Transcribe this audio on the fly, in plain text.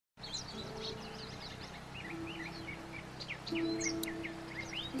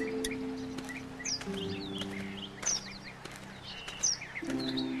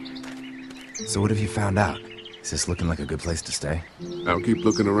So what have you found out? Is this looking like a good place to stay? I'll keep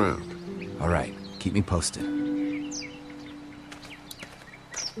looking around. All right, keep me posted.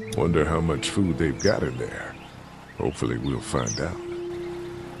 Wonder how much food they've got in there. Hopefully we'll find out.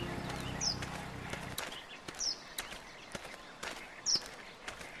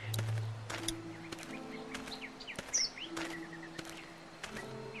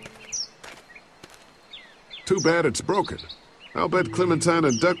 Too bad it's broken. I'll bet Clementine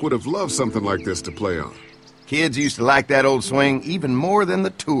and Duck would have loved something like this to play on. Kids used to like that old swing even more than the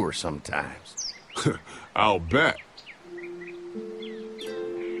tour sometimes. I'll bet.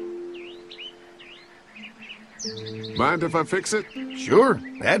 Mind if I fix it? Sure,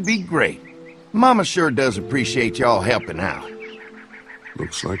 that'd be great. Mama sure does appreciate y'all helping out.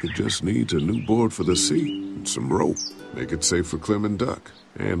 Looks like it just needs a new board for the seat and some rope. Make it safe for Clem and Duck.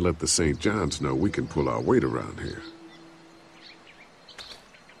 And let the St. John's know we can pull our weight around here.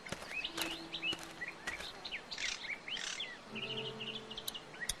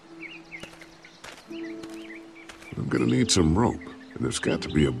 I'm gonna need some rope, and there's got to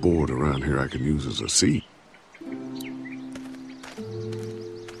be a board around here I can use as a seat.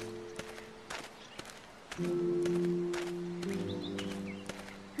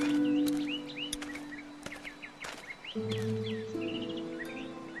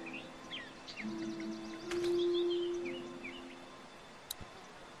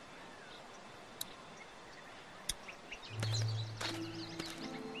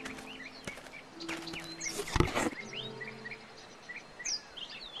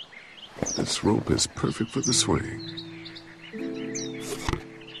 This rope is perfect for the swing.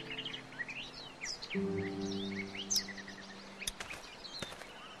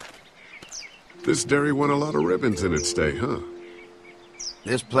 This dairy won a lot of ribbons in its day, huh?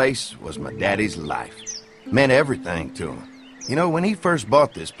 This place was my daddy's life. Meant everything to him. You know, when he first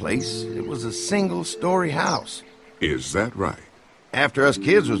bought this place, it was a single-story house. Is that right? After us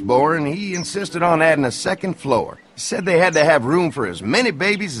kids was born, he insisted on adding a second floor. He said they had to have room for as many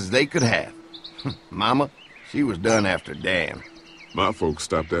babies as they could have. Mama, she was done after Dan. My folks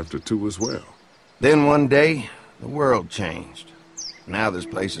stopped after 2 as well. Then one day, the world changed. Now this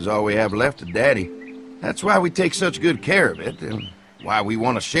place is all we have left of Daddy. That's why we take such good care of it, and why we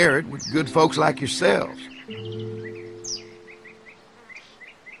want to share it with good folks like yourselves.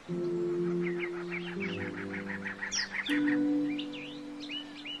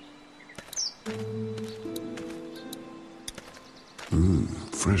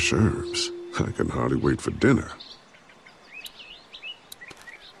 Fresh herbs. I can hardly wait for dinner.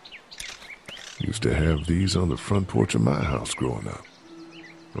 Used to have these on the front porch of my house growing up.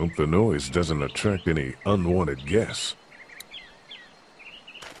 Hope the noise doesn't attract any unwanted guests.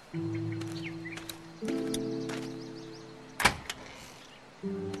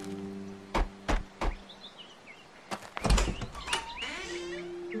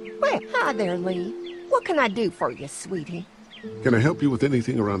 Well, hi there, Lee. What can I do for you, sweetie? Can I help you with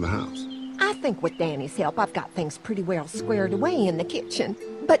anything around the house? I think with Danny's help, I've got things pretty well squared away in the kitchen.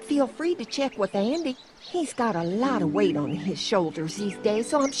 But feel free to check with Andy. He's got a lot of weight on his shoulders these days,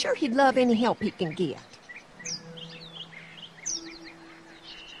 so I'm sure he'd love any help he can get.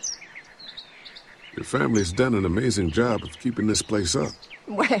 Your family's done an amazing job of keeping this place up.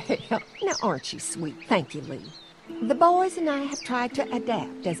 Well, now aren't you sweet? Thank you, Lee. The boys and I have tried to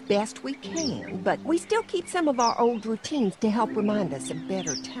adapt as best we can, but we still keep some of our old routines to help remind us of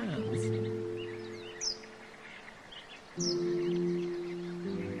better times.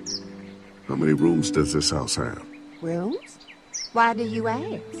 How many rooms does this house have? Rooms? Why do you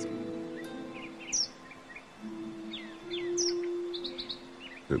ask?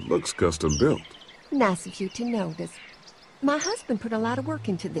 It looks custom built. Nice of you to notice. My husband put a lot of work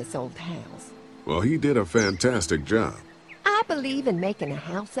into this old house. Well, he did a fantastic job. I believe in making a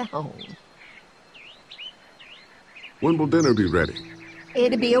house a home. When will dinner be ready?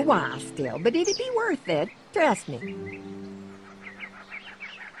 It'll be a while still, but it'll be worth it. Trust me.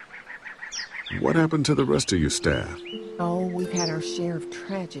 What happened to the rest of your staff? Oh, we've had our share of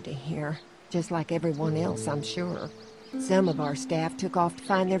tragedy here. Just like everyone else, I'm sure. Some of our staff took off to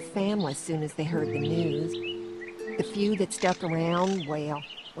find their family as soon as they heard the news. The few that stuck around, well,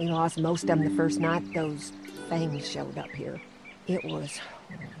 we lost most of them the first night those things showed up here. It was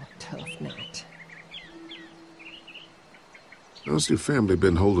a tough night. How's your family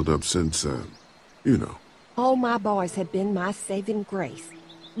been holding up since, you know? All my boys have been my saving grace.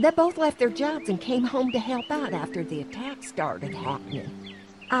 They both left their jobs and came home to help out after the attack started happening.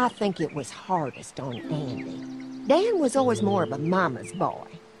 I think it was hardest on Andy. Dan was always more of a mama's boy,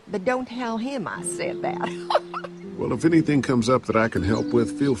 but don't tell him I said that. Well, if anything comes up that I can help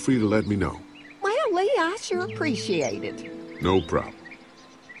with, feel free to let me know. Well, Lee, I sure appreciate it. No problem.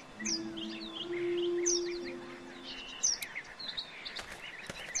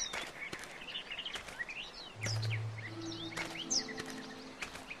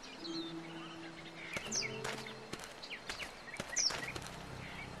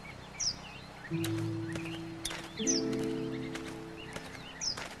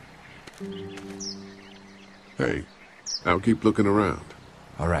 Hey, I'll keep looking around.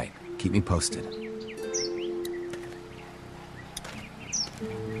 All right, keep me posted.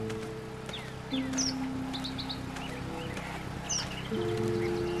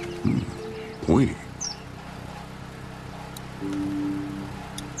 Pointy.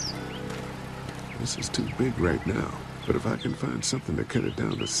 This is too big right now, but if I can find something to cut it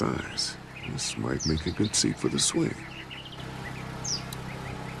down to size, this might make a good seat for the swing.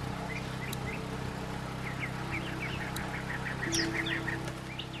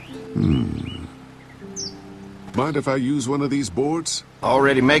 Mind if I use one of these boards?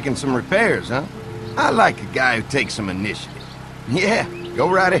 Already making some repairs, huh? I like a guy who takes some initiative. Yeah, go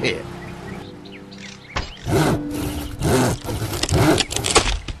right ahead.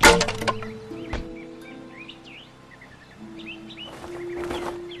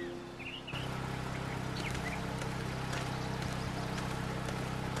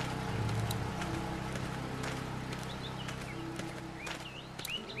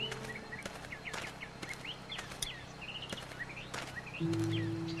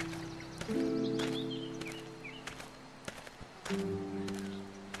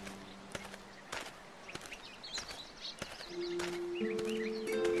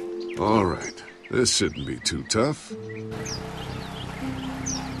 All right, this shouldn't be too tough.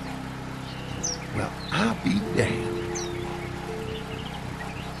 Well, I'll be damned.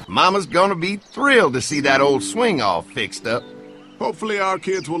 Mama's gonna be thrilled to see that old swing all fixed up. Hopefully our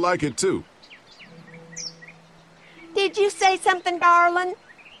kids will like it too. Did you say something, darling?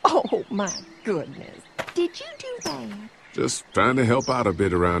 Oh, my goodness. Did you do that? Just trying to help out a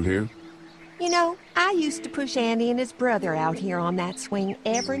bit around here. You know, I used to push Andy and his brother out here on that swing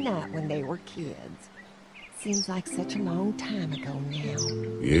every night when they were kids. Seems like such a long time ago now.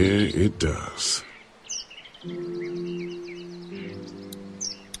 Yeah, it does.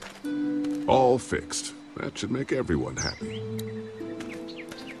 All fixed. That should make everyone happy.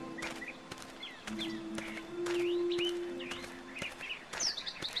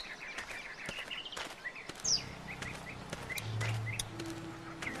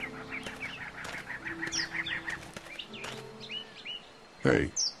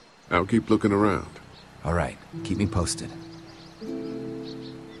 Hey, I'll keep looking around. All right, keep me posted.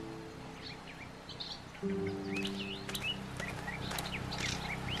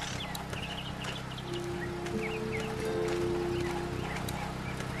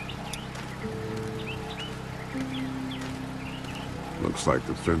 Looks like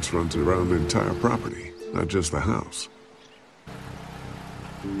the fence runs around the entire property, not just the house.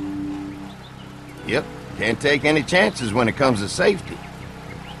 Yep, can't take any chances when it comes to safety.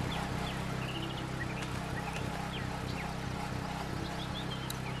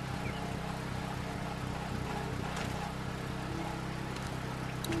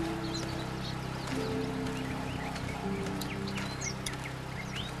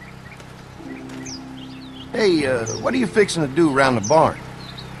 Hey, what are you fixing to do around the barn?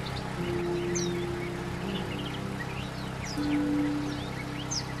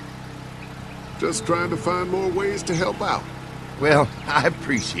 Just trying to find more ways to help out. Well, I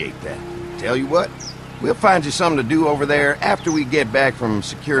appreciate that. Tell you what, we'll find you something to do over there after we get back from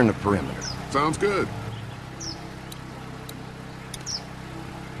securing the perimeter. Sounds good.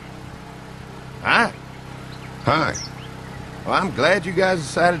 Hi. Hi. Well, I'm glad you guys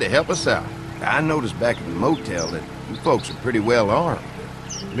decided to help us out. I noticed back at the motel that you folks are pretty well armed.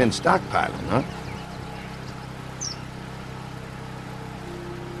 You've been stockpiling, huh?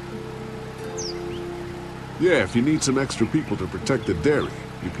 Yeah, if you need some extra people to protect the dairy,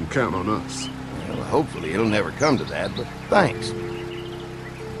 you can count on us. Well, hopefully it'll never come to that, but thanks.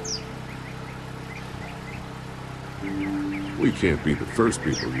 We can't be the first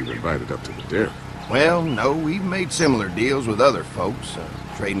people you've invited up to the dairy. Well, no, we've made similar deals with other folks,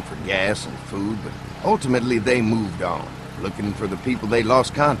 trading for gas and food, but ultimately they moved on, looking for the people they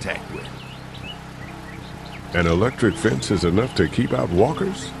lost contact with. An electric fence is enough to keep out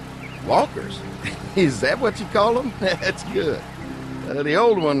walkers? Walkers? Is that what you call them? That's good. The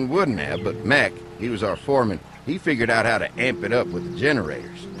old one wouldn't have, but Mac, he was our foreman. He figured out how to amp it up with the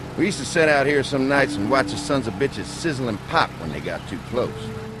generators. We used to sit out here some nights and watch the sons of bitches sizzle and pop when they got too close.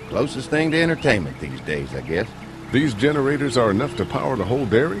 Closest thing to entertainment these days, I guess. These generators are enough to power the whole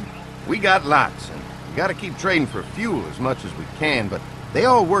dairy? We got lots, and we gotta keep trading for fuel as much as we can, but they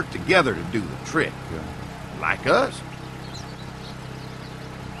all work together to do the trick. Like us.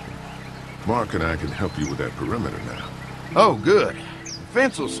 Mark and I can help you with that perimeter now. Oh, good. The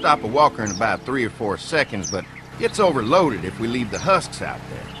fence will stop a walker in about 3 or 4 seconds, but gets overloaded if we leave the husks out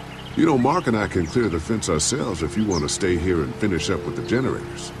there. You know, Mark and I can clear the fence ourselves if you want to stay here and finish up with the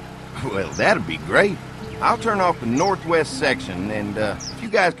generators. Well, that'd be great. I'll turn off the northwest section, and if you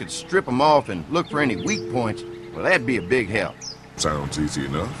guys could strip them off and look for any weak points, well, that'd be a big help. Sounds easy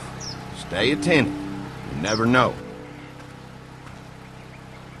enough. Stay attentive. You never know.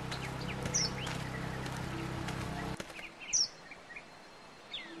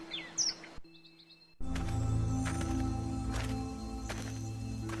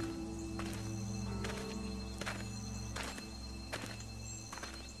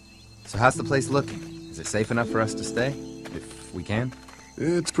 So how's the place looking? Is it safe enough for us to stay? If we can?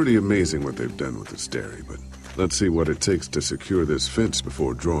 It's pretty amazing what they've done with this dairy, but let's see what it takes to secure this fence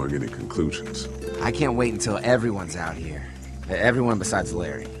before drawing any conclusions. I can't wait until everyone's out here. Everyone besides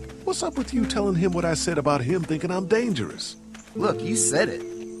Larry. What's up with you telling him what I said about him thinking I'm dangerous? Look, you said it.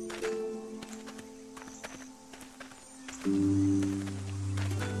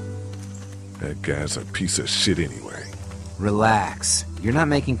 That guy's a piece of shit anyway. Relax. You're not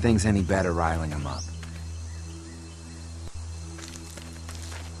making things any better riling him up.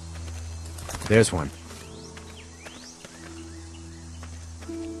 There's one.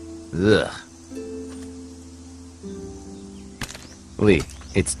 Ugh. Lee,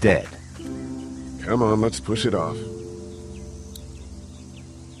 it's dead. Come on, let's push it off.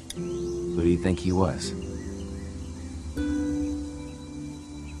 Who do you think he was?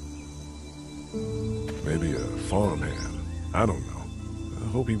 Maybe a farmhand. I don't know. I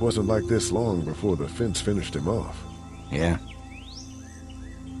hope he wasn't like this long before the fence finished him off. Yeah.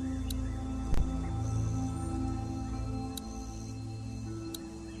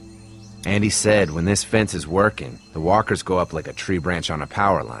 Andy said when this fence is working, the walkers go up like a tree branch on a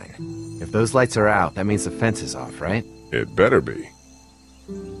power line. If those lights are out, that means the fence is off, right? It better be.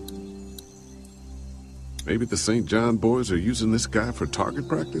 Maybe the St. John boys are using this guy for target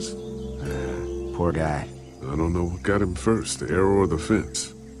practice? Poor guy. I don't know what got him first, the arrow or the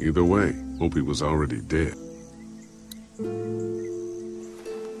fence. Either way, hope he was already dead.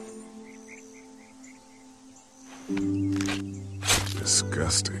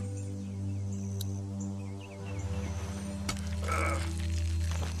 Disgusting.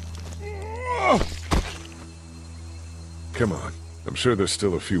 Come on. I'm sure there's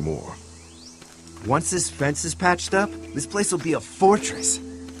still a few more. Once this fence is patched up, this place will be a fortress.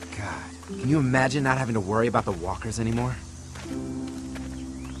 God, can you imagine not having to worry about the walkers anymore?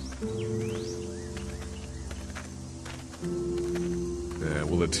 Yeah,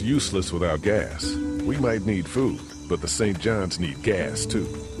 well, it's useless without gas. We might need food, but the St. John's need gas, too.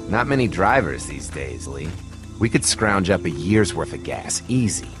 Not many drivers these days, Lee. We could scrounge up a year's worth of gas,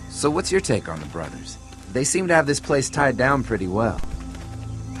 easy. So what's your take on the brothers? They seem to have this place tied down pretty well.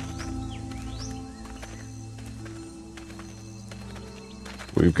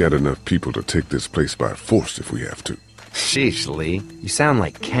 We've got enough people to take this place by force if we have to. Sheesh, Lee. You sound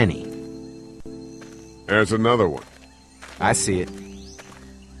like Kenny. There's another one. I see it.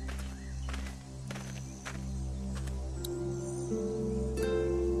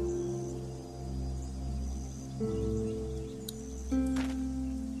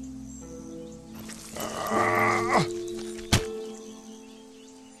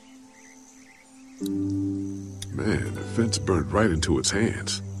 Man, the fence burnt right into its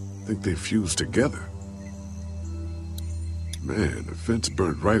hands. I think they fused together. Man, the fence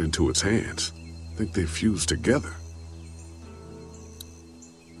burnt right into its hands. I think they fused together.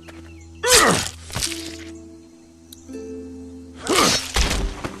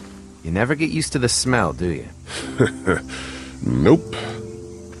 You never get used to the smell, do you? Nope.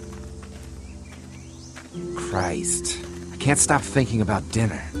 Christ. I can't stop thinking about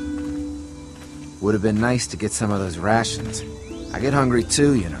dinner. Would have been nice to get some of those rations. I get hungry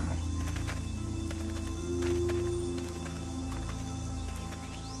too, you know.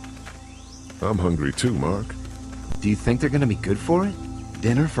 I'm hungry too, Mark. Do you think they're gonna be good for it?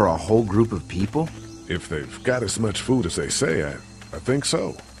 Dinner for a whole group of people? If they've got as much food as they say, I think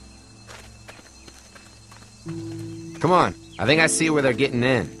so. Come on, I think I see where they're getting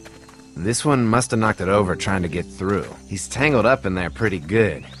in. This one must have knocked it over trying to get through. He's tangled up in there pretty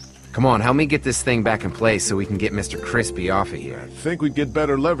good. Come on, help me get this thing back in place so we can get Mr. Crispy off of here. Think we'd get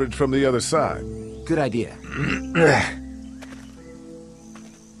better leverage from the other side. Good idea.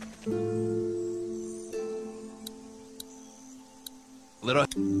 Little...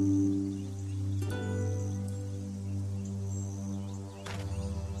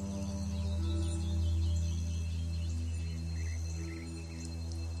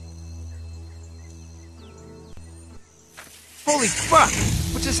 Holy fuck!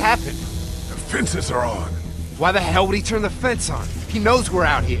 What just happened? The fences are on. Why the hell would he turn the fence on? He knows we're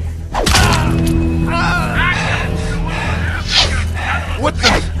out here. What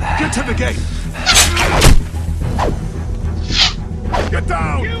the? Get to the gate! Get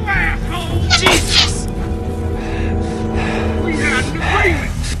down! You asshole! Jesus! We had an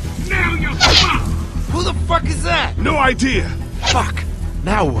agreement! Now you're fucked! Who the fuck is that? No idea! Fuck!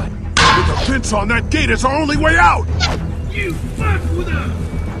 Now what? With a fence on that gate, it's our only way out! You fuck with us!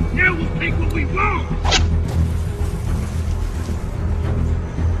 Now we'll take what we want!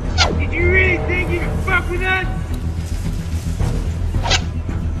 Did you really think you could fuck with us?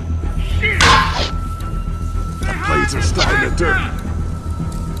 Shit! The blades are stuck in the dirt.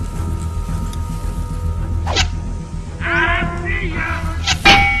 I see ya!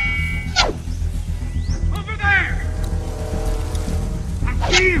 Over there! I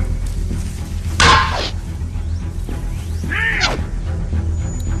see him! Now!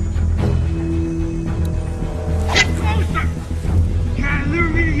 Get closer! Try to lure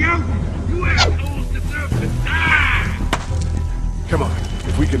me to the open. You assholes deserve to die! Come on.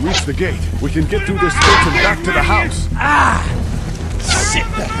 If we can reach the gate, we can get through this fence and back to the house. Shit,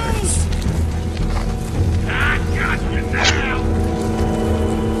 that hurts. I got you now!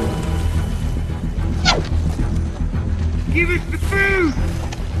 Give us the food!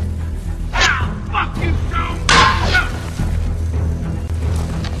 I'll fuck you so much!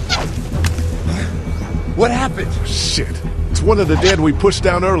 What happened? Shit. It's one of the dead we pushed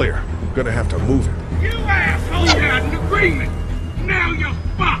down earlier. I'm gonna have to move it. You asshole! We had an agreement! Now you're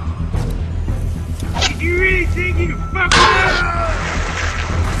fucked! Did you really think you could fuck with us?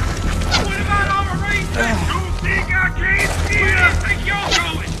 What about all the arrangements? Don't think I can't see where do you think you're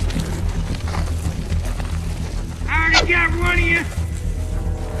going? I already got one of you.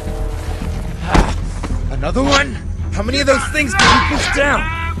 Another one? How many of those things did you push down?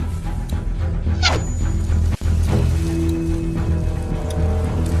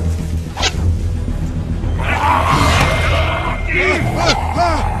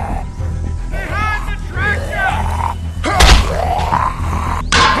 Behind the tractor!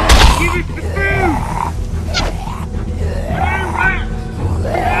 Give us the food!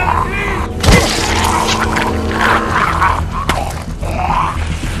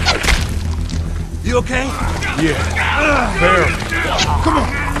 You okay? Yeah. Barely. Come on.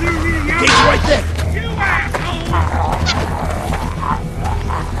 Gate's right there. You asshole!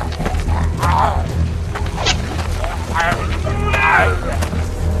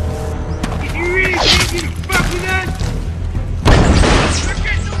 Did you really think you could fuck with us? They're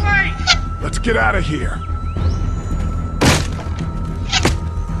getting away! Let's get out of here.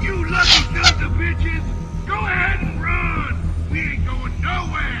 You lucky sons of bitches!